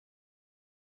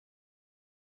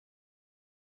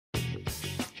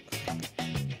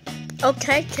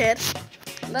Okay, kid.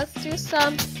 Let's do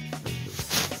some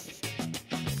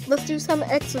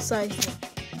exercising.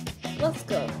 Let's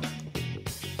go.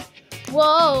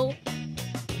 Whoa!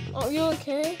 Are you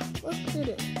okay? Let's do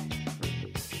this.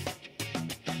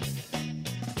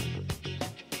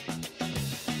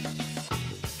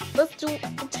 Let's do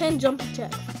 10 jumping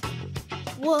jacks.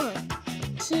 1,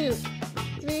 2,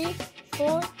 3,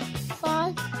 4,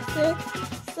 5, 6,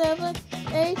 7,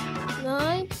 8,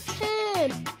 9,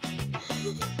 10.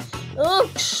 Oh,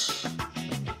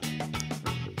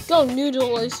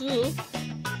 GoNoodlers, you.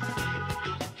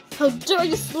 How dare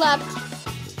you slap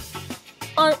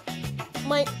my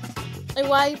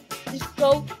wife? Just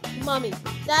go, mommy.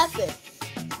 That's it.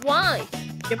 Why?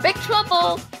 You're big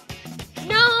trouble.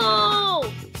 No.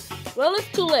 Well,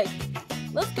 it's too late.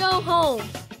 Let's go home.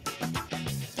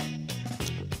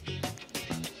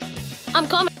 I'm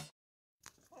coming.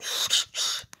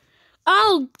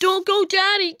 Oh, don't go,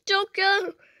 Daddy. Don't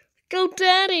go. Go,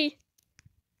 Daddy.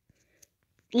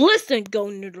 Listen,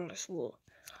 GoNoodlers.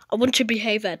 I want you to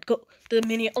behave at the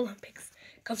mini Olympics.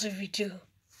 Because if you do,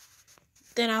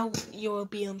 then you will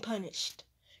be unpunished.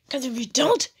 Because if you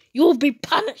don't, you will be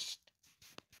punished.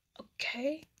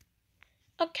 Okay?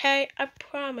 Okay, I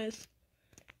promise.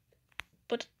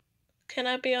 But can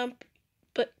I be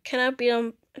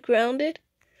grounded?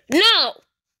 No!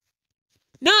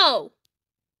 No!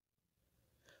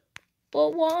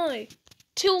 But why?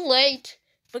 Too late.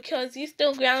 Because you're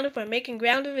still grounded for making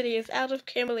grounded videos out of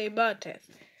Kimberly broadcast.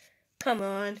 Come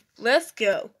on, let's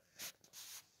go.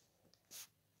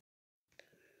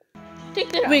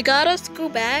 We got our school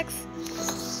bags.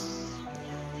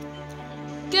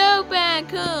 Go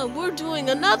back home. We're doing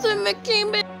another Mickey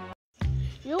Mouse.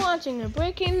 You're watching a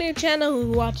breaking news channel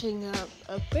who's watching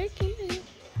a breaking news.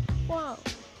 Wow.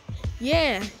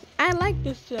 Yeah, I like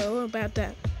this show about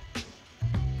that.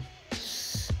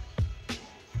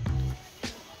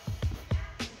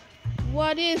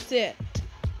 What is it?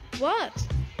 What?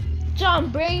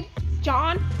 John,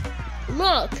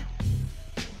 look.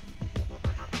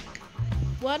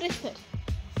 What is it?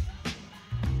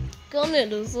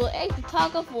 GoNoodlers will act the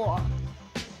tug of war.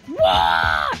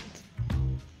 What?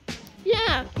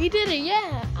 Yeah, he did it.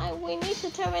 Yeah, we need to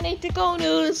terminate the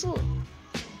GoNoodlers.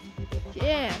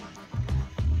 Yeah.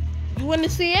 You want to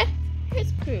see it?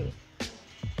 Here's proof.